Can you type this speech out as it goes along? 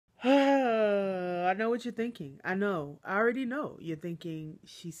I know what you're thinking. I know. I already know. You're thinking,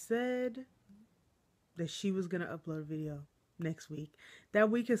 she said that she was going to upload a video next week. That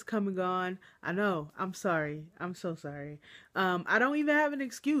week is come and gone. I know. I'm sorry. I'm so sorry. I don't even have an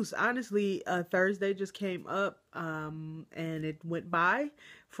excuse. Honestly, Thursday just came up and it went by.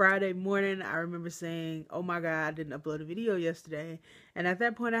 Friday morning, I remember saying, oh my God, I didn't upload a video yesterday. And at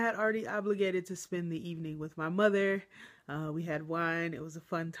that point, I had already obligated to spend the evening with my mother. We had wine. It was a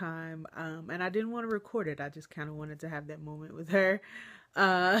fun time. And I didn't want to record it. I just kind of wanted to have that moment with her.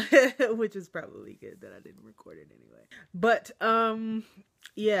 Uh, which is probably good that I didn't record it anyway. But,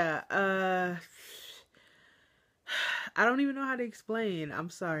 yeah, I don't even know how to explain. I'm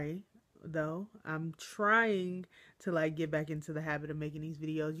sorry, though. I'm trying to like get back into the habit of making these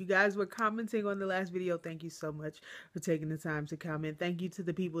videos. You guys were commenting on the last video. Thank you so much for taking the time to comment. Thank you to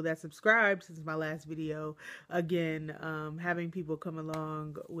the people that subscribed since my last video. Again, having people come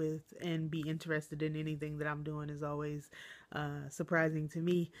along with and be interested in anything that I'm doing is always surprising to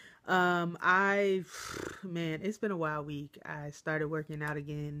me. Man, it's been a wild week. I started working out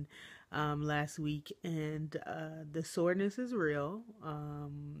again last week, and the soreness is real.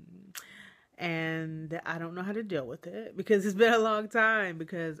 And I don't know how to deal with it because it's been a long time,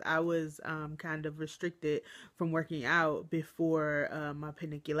 because I was kind of restricted from working out before my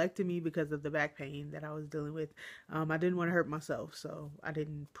paniculectomy because of the back pain that I was dealing with. I didn't want to hurt myself, so I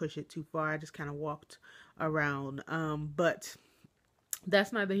didn't push it too far. I just kind of walked around. But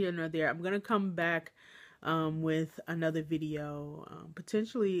that's neither here nor there. I'm going to come back with another video.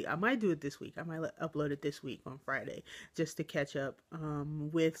 Potentially, I might do it this week. I might upload it this week on Friday just to catch up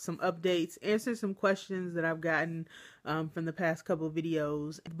with some updates, answer some questions that I've gotten from the past couple of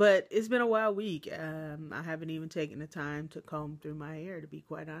videos. But it's been a wild week. I haven't even taken the time to comb through my hair, to be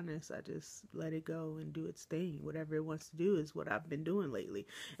quite honest. I just let it go and do its thing. Whatever it wants to do is what I've been doing lately.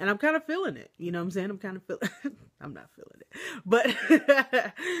 And I'm kind of feeling it. You know what I'm saying? I'm kind of feeling I'm not feeling it. But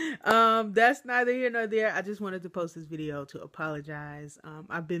that's neither here nor there. I just wanted to post this video to apologize.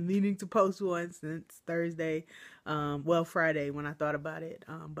 I've been meaning to post one since Thursday. Well, Friday when I thought about it,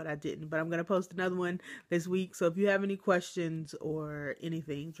 but I didn't. But I'm going to post another one this week. So if you have any questions or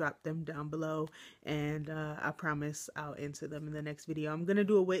anything, drop them down below, and I promise I'll answer them in the next video. I'm going to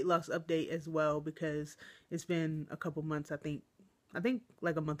do a weight loss update as well, because it's been a couple months, I think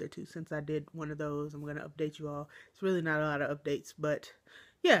like a month or two since I did one of those. I'm going to update you all. It's really not a lot of updates, but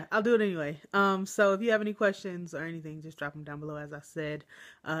yeah, I'll do it anyway. So if you have any questions or anything, just drop them down below, as I said.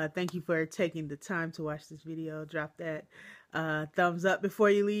 Thank you for taking the time to watch this video. Drop that thumbs up before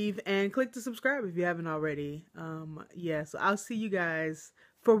you leave, and click to subscribe if you haven't already. Yeah, so I'll see you guys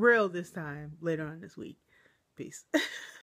for real this time later on this week. Peace.